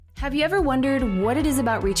Have you ever wondered what it is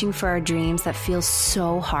about reaching for our dreams that feels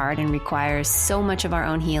so hard and requires so much of our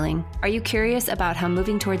own healing? Are you curious about how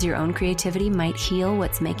moving towards your own creativity might heal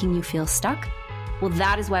what's making you feel stuck? Well,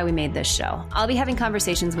 that is why we made this show. I'll be having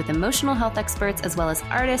conversations with emotional health experts as well as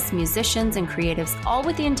artists, musicians, and creatives, all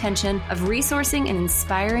with the intention of resourcing and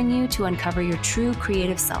inspiring you to uncover your true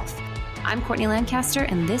creative self. I'm Courtney Lancaster,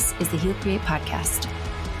 and this is the Heal Create Podcast.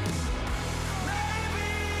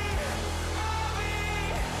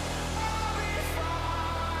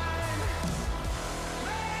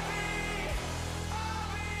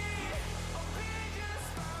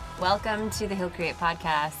 Welcome to the Heal Create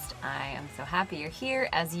Podcast. I am so happy you're here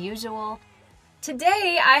as usual.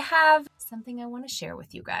 Today I have something I want to share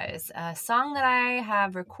with you guys, a song that I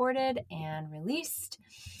have recorded and released,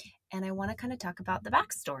 and I want to kind of talk about the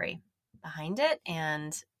backstory behind it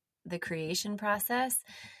and the creation process,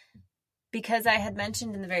 because I had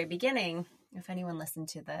mentioned in the very beginning, if anyone listened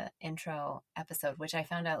to the intro episode, which I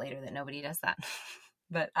found out later that nobody does that,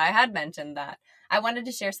 but I had mentioned that I wanted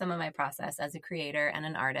to share some of my process as a creator and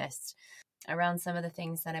an artist around some of the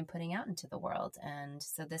things that I'm putting out into the world. And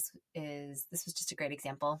so this was just a great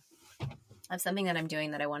example of something that I'm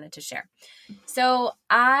doing that I wanted to share. So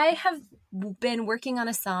I have been working on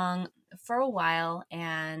a song for a while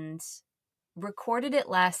and recorded it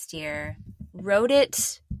last year,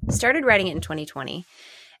 started writing it in 2020,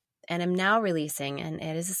 and I'm now releasing, and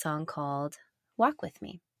it is a song called Walk With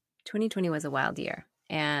Me. 2020 was a wild year.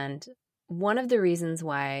 And one of the reasons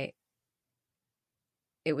why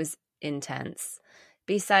it was intense,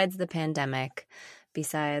 besides the pandemic,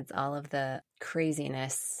 besides all of the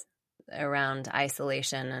craziness around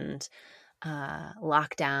isolation and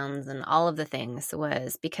lockdowns and all of the things,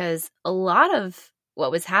 was because a lot of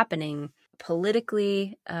what was happening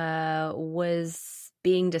politically was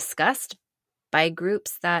being discussed by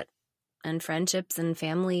groups and friendships and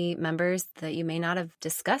family members that you may not have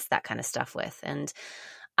discussed that kind of stuff with. And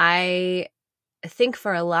I think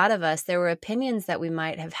for a lot of us, there were opinions that we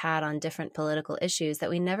might have had on different political issues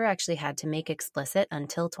that we never actually had to make explicit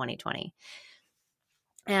until 2020.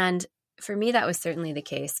 And for me, that was certainly the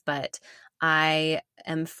case, but I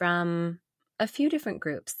am from a few different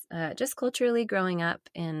groups, just culturally growing up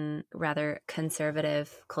in rather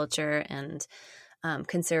conservative culture and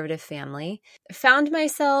conservative family, found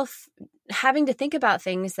myself having to think about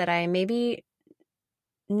things that I maybe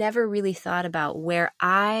never really thought about where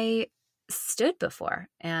I stood before,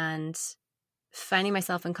 and finding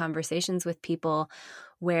myself in conversations with people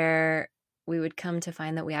where we would come to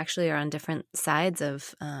find that we actually are on different sides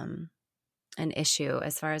of an issue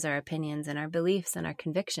as far as our opinions and our beliefs and our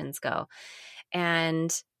convictions go.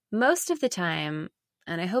 And most of the time,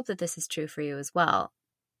 and I hope that this is true for you as well,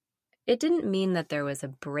 it didn't mean that there was a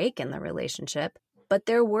break in the relationship, but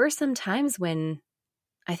there were some times when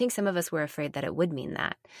I think some of us were afraid that it would mean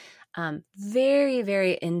that. Very,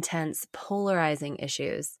 very intense, polarizing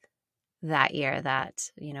issues that year that,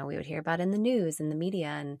 we would hear about in the news and the media,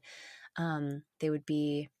 and they would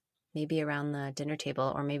be maybe around the dinner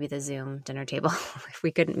table or maybe the Zoom dinner table if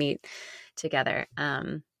we couldn't meet together.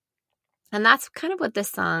 And that's kind of what this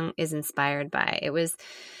song is inspired by. It was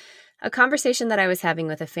a conversation that I was having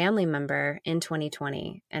with a family member in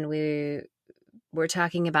 2020, and we were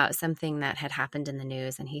talking about something that had happened in the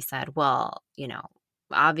news, and he said, well,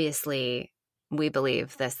 obviously we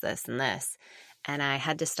believe this, this, and this. And I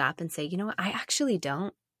had to stop and say, I actually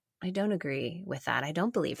don't. I don't agree with that. I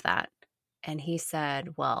don't believe that. And he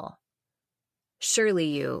said, well, surely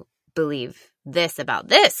you believe this about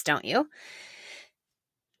this, don't you?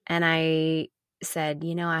 And I said,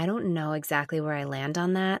 I don't know exactly where I land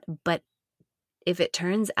on that, but if it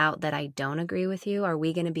turns out that I don't agree with you, are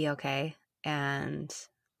we going to be okay? And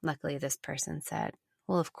luckily this person said,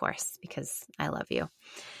 well, of course, because I love you.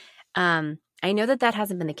 I know that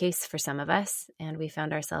hasn't been the case for some of us, and we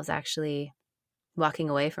found ourselves actually walking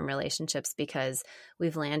away from relationships because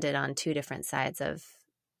we've landed on two different sides of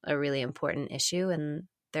a really important issue, and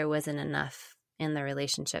there wasn't enough in the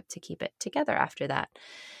relationship to keep it together after that.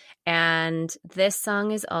 And this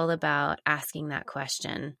song is all about asking that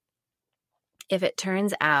question. If it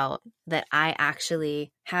turns out that I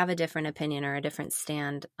actually have a different opinion or a different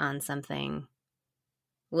stand on something,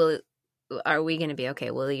 are we going to be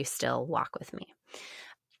okay? Will you still walk with me?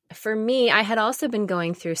 For me, I had also been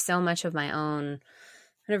going through so much of my own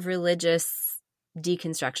kind of religious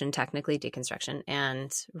technically deconstruction,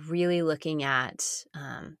 and really looking at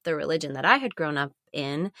the religion that I had grown up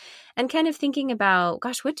in and kind of thinking about,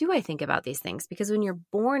 gosh, what do I think about these things? Because when you're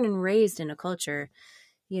born and raised in a culture,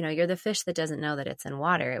 you're the fish that doesn't know that it's in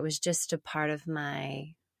water. It was just a part of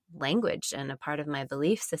my language and a part of my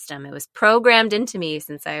belief system. It was programmed into me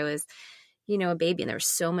since I was, a baby. And there was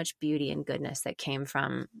so much beauty and goodness that came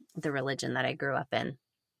from the religion that I grew up in.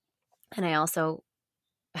 And I also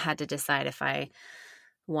had to decide if I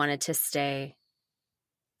wanted to stay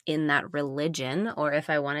in that religion or if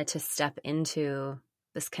I wanted to step into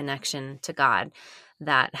this connection to God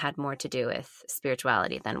that had more to do with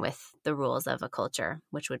spirituality than with the rules of a culture,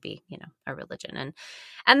 which would be, a religion.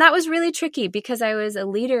 And that was really tricky because I was a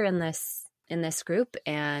leader in this group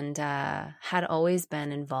and had always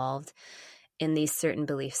been involved in these certain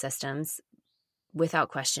belief systems without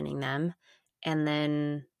questioning them. And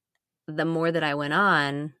then the more that I went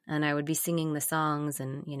on and I would be singing the songs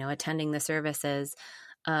and, attending the services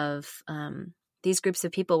of these groups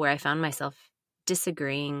of people where I found myself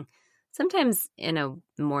disagreeing, sometimes in a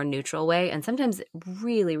more neutral way and sometimes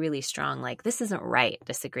really, really strong, like this isn't right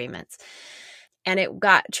disagreements. And it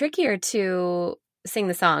got trickier to sing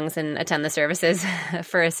the songs and attend the services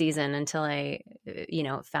for a season until I,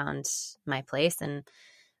 found my place and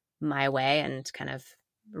my way and kind of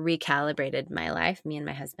recalibrated my life, me and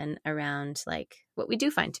my husband, around like what we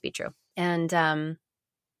do find to be true. And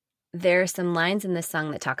there are some lines in this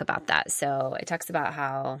song that talk about that. So it talks about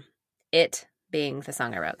how it being the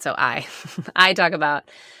song I wrote. So I talk about,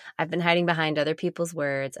 I've been hiding behind other people's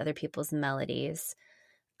words, other people's melodies.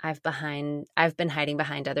 I've been hiding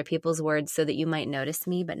behind other people's words so that you might notice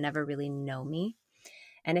me, but never really know me.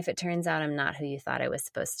 And if it turns out I'm not who you thought I was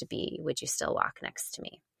supposed to be, would you still walk next to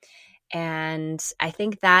me? And I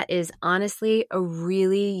think that is honestly a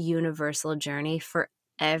really universal journey for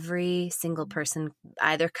every single person,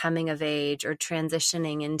 either coming of age or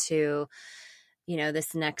transitioning into,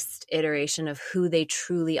 this next iteration of who they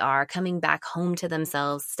truly are, coming back home to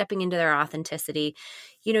themselves, stepping into their authenticity.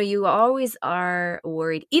 You always are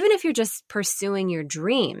worried, even if you're just pursuing your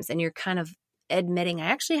dreams and you're kind of admitting, I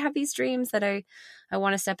actually have these dreams that I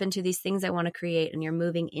want to step into, these things I want to create, and you're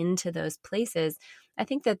moving into those places. I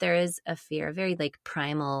think that there is a fear, a very like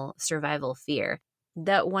primal survival fear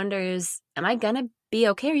that wonders, am I going to be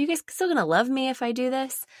okay? Are you guys still going to love me if I do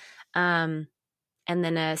this? And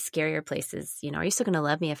then a scarier place is, are you still going to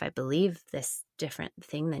love me if I believe this different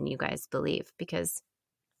thing than you guys believe? Because,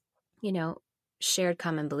 shared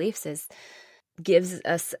common beliefs gives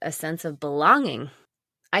us a sense of belonging.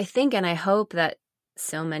 I think and I hope that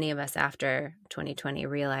so many of us after 2020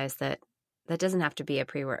 realize that doesn't have to be a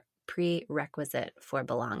prerequisite for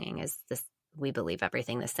belonging. Is this, we believe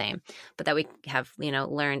everything the same, but that we have,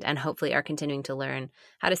 learned and hopefully are continuing to learn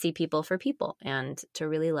how to see people for people and to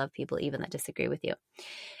really love people even that disagree with you.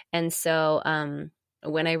 And so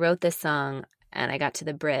when I wrote this song and I got to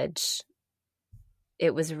the bridge,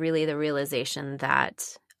 it was really the realization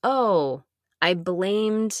that, I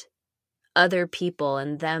blamed other people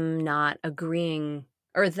and them not agreeing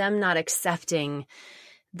or them not accepting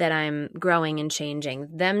that I'm growing and changing,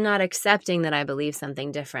 them not accepting that I believe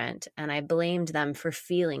something different. And I blamed them for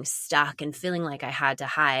feeling stuck and feeling like I had to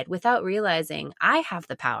hide without realizing I have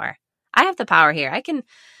the power. I have the power here. I can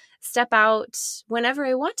step out whenever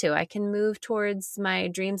I want to. I can move towards my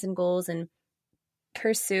dreams and goals and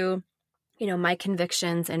pursue, my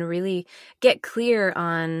convictions and really get clear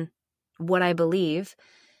on what I believe.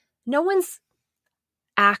 No one's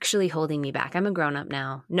actually holding me back. I'm a grown-up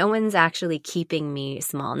now. No one's actually keeping me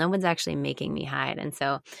small. No one's actually making me hide. And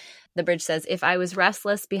so the bridge says, if I was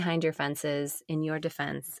restless behind your fences, in your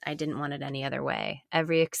defense, I didn't want it any other way.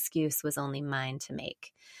 Every excuse was only mine to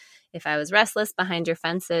make. If I was restless behind your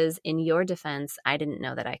fences, in your defense, I didn't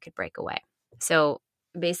know that I could break away. So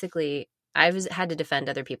basically, I've had to defend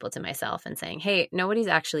other people to myself and saying, hey, nobody's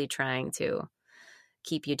actually trying to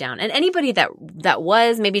keep you down. And anybody that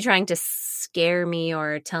was maybe trying to scare me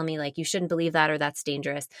or tell me like, you shouldn't believe that or that's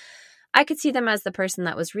dangerous, I could see them as the person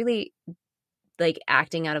that was really like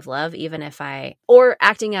acting out of love, or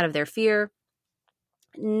acting out of their fear.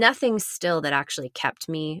 Nothing still that actually kept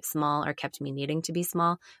me small or kept me needing to be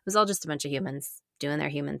small. It was all just a bunch of humans doing their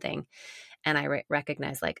human thing. And I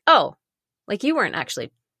recognized like, like you weren't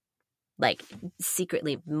actually like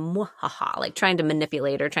secretly like trying to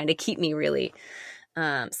manipulate or trying to keep me really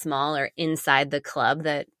small or inside the club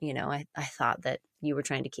that, I thought that you were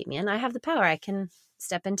trying to keep me in. I have the power. I can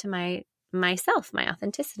step into myself, my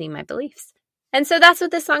authenticity, my beliefs. And so that's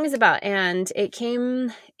what this song is about. And it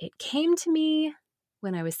came to me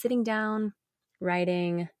when I was sitting down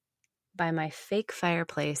writing by my fake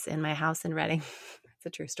fireplace in my house in Reading. It's a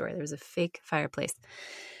true story. There was a fake fireplace.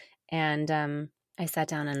 And I sat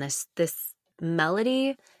down and this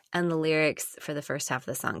melody and the lyrics for the first half of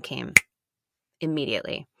the song came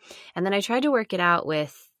immediately. And then I tried to work it out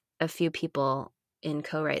with a few people in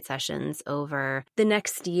co-write sessions over the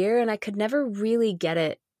next year, and I could never really get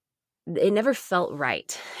it. It never felt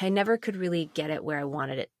right. I never could really get it where I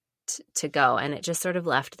wanted it to go. And it just sort of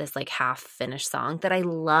left this like half finished song that I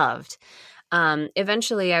loved.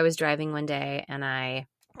 Eventually I was driving one day and I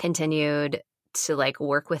continued to like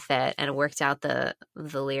work with it and worked out the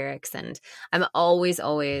lyrics. And I'm always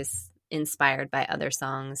inspired by other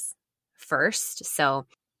songs first. So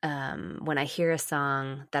when I hear a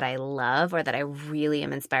song that I love or that I really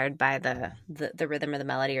am inspired by the rhythm or the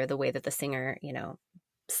melody or the way that the singer,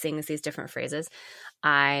 sings these different phrases,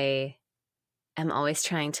 I am always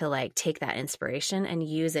trying to like take that inspiration and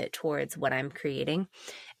use it towards what I'm creating.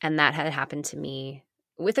 And that had happened to me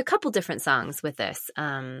with a couple different songs with this.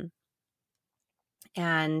 And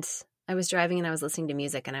I was driving and I was listening to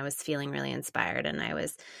music and I was feeling really inspired, and I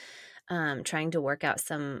was trying to work out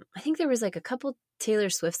I think there was like a couple Taylor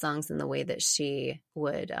Swift songs in the way that she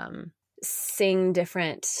would sing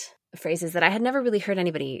different phrases that I had never really heard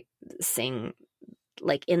anybody sing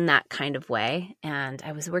like in that kind of way. And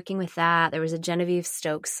I was working with that. There was a Genevieve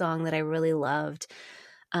Stokes song that I really loved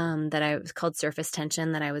that was called Surface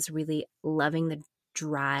Tension, that I was really loving the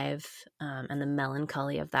drive and the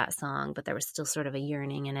melancholy of that song, but there was still sort of a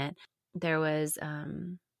yearning in it. There was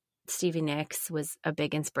Stevie Nicks was a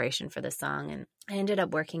big inspiration for the song, and I ended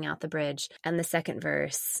up working out the bridge and the second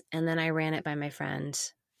verse, and then I ran it by my friend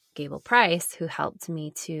Gable Price, who helped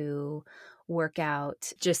me to work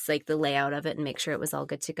out just like the layout of it and make sure it was all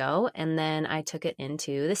good to go. And then I took it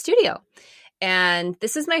into the studio. And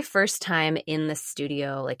this is my first time in the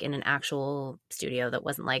studio, like in an actual studio that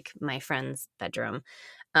wasn't like my friend's bedroom,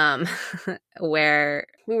 where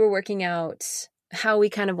we were working out how we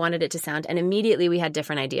kind of wanted it to sound. And immediately we had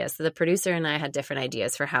different ideas. So the producer and I had different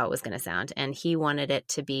ideas for how it was going to sound. And he wanted it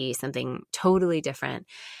to be something totally different.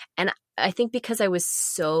 And I think because I was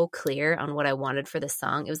so clear on what I wanted for this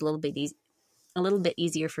song, it was a little bit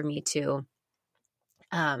easier for me to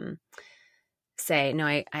say, no,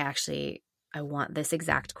 I want this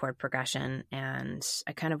exact chord progression, and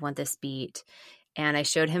I kind of want this beat. And I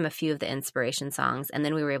showed him a few of the inspiration songs, and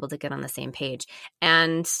then we were able to get on the same page.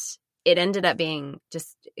 And it ended up being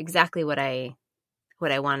just exactly what I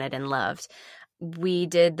wanted and loved. We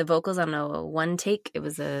did the vocals on a one take. It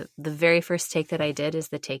was the very first take that I did is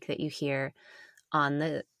the take that you hear on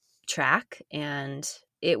the track. And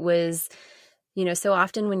it was, so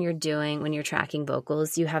often when you're tracking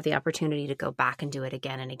vocals, you have the opportunity to go back and do it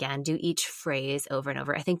again and again, do each phrase over and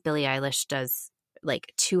over. I think Billie Eilish does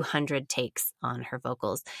like 200 takes on her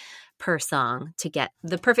vocals per song to get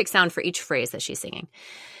the perfect sound for each phrase that she's singing.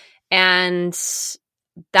 And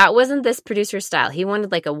that wasn't this producer's style. He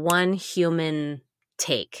wanted like a one human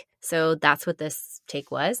take. So that's what this take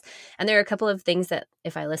was. And there are a couple of things that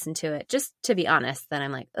if I listen to it, just to be honest, then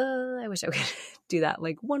I'm like, oh, I wish I could do that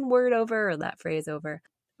like one word over or that phrase over.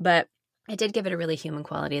 But I did give it a really human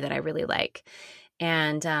quality that I really like.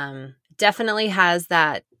 And definitely has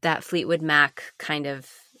that Fleetwood Mac kind of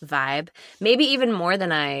vibe, maybe even more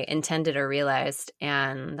than I intended or realized.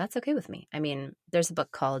 And that's okay with me. I mean, there's a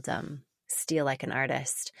book called Steal Like an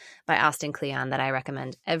Artist by Austin Kleon that I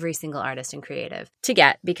recommend every single artist and creative to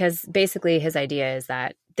get, because basically his idea is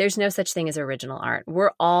that there's no such thing as original art.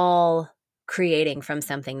 We're all creating from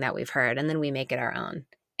something that we've heard, and then we make it our own.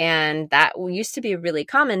 And that used to be really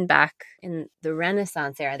common back in the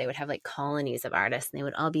Renaissance era. They would have like colonies of artists, and they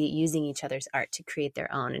would all be using each other's art to create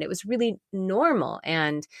their own. And it was really normal.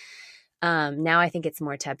 And now I think it's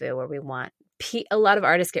more taboo, where we want a lot of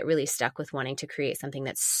artists get really stuck with wanting to create something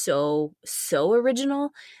that's so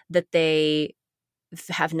original that they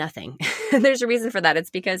have nothing. There's a reason for that.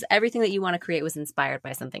 It's because everything that you want to create was inspired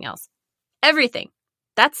by something else. Everything.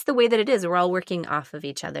 That's the way that it is. We're all working off of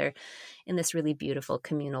each other in this really beautiful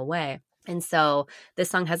communal way. And so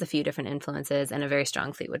this song has a few different influences and a very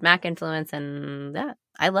strong Fleetwood Mac influence, and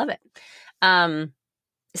I love it.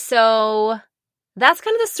 So that's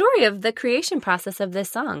kind of the story of the creation process of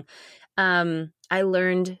this song. I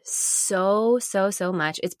learned so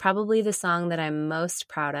much. It's probably the song that I'm most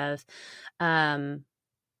proud of,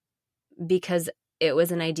 because it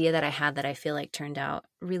was an idea that I had that I feel like turned out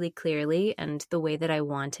really clearly and the way that I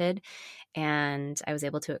wanted. And I was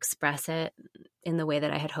able to express it in the way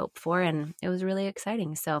that I had hoped for. And it was really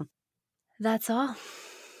exciting. So that's all.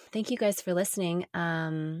 Thank you guys for listening.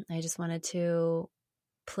 I just wanted to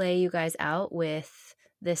play you guys out with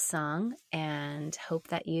this song and hope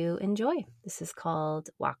that you enjoy. This is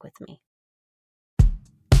called Walk With Me.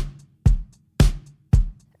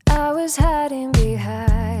 I was hiding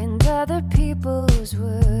behind other people's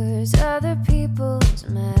words, other people's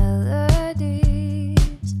melodies.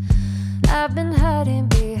 I've been hiding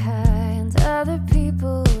behind other people's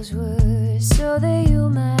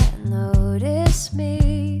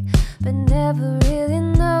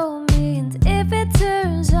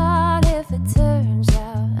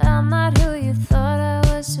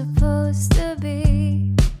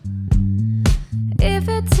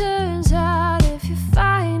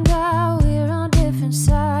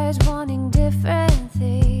wanting different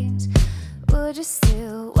things, would you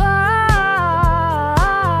still walk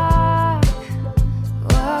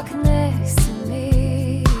next to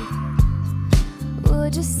me?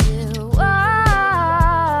 Would you still walk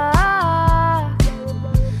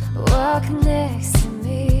next to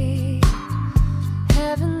me?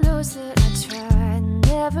 Heaven knows that I tried,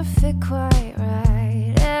 never fit quite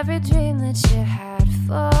right. Every dream that you had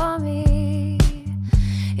for me,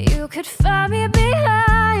 you could find me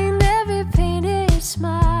behind every painted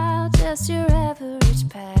smile, just your average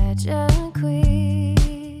pageant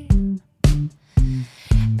queen.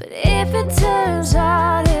 But if it turns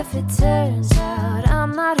out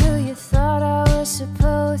I'm not who you thought I was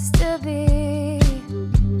supposed to be,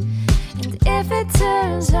 and if it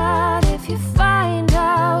turns out, if you find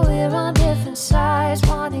out we're on different sides,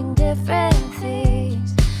 wanting different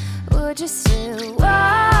things, would you still walk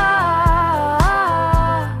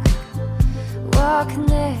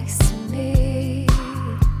next to me?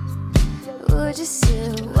 Would you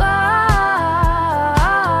still walk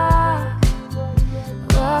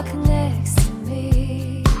next to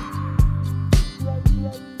me?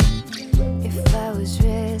 If I was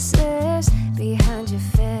restless behind your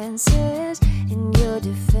fences, in your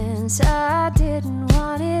defense I didn't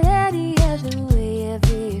want it any other way.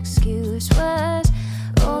 Every excuse was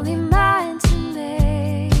only mine to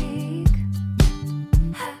make.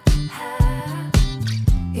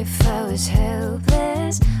 If I was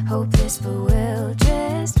helpless, hopeless but well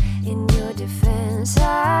dressed, in your defense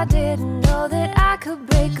I didn't know that I could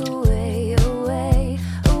break away.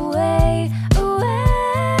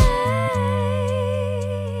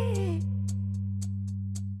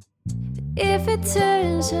 If it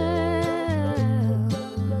turns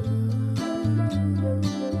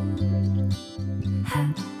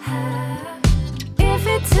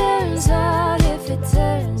out, if it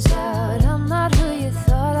turns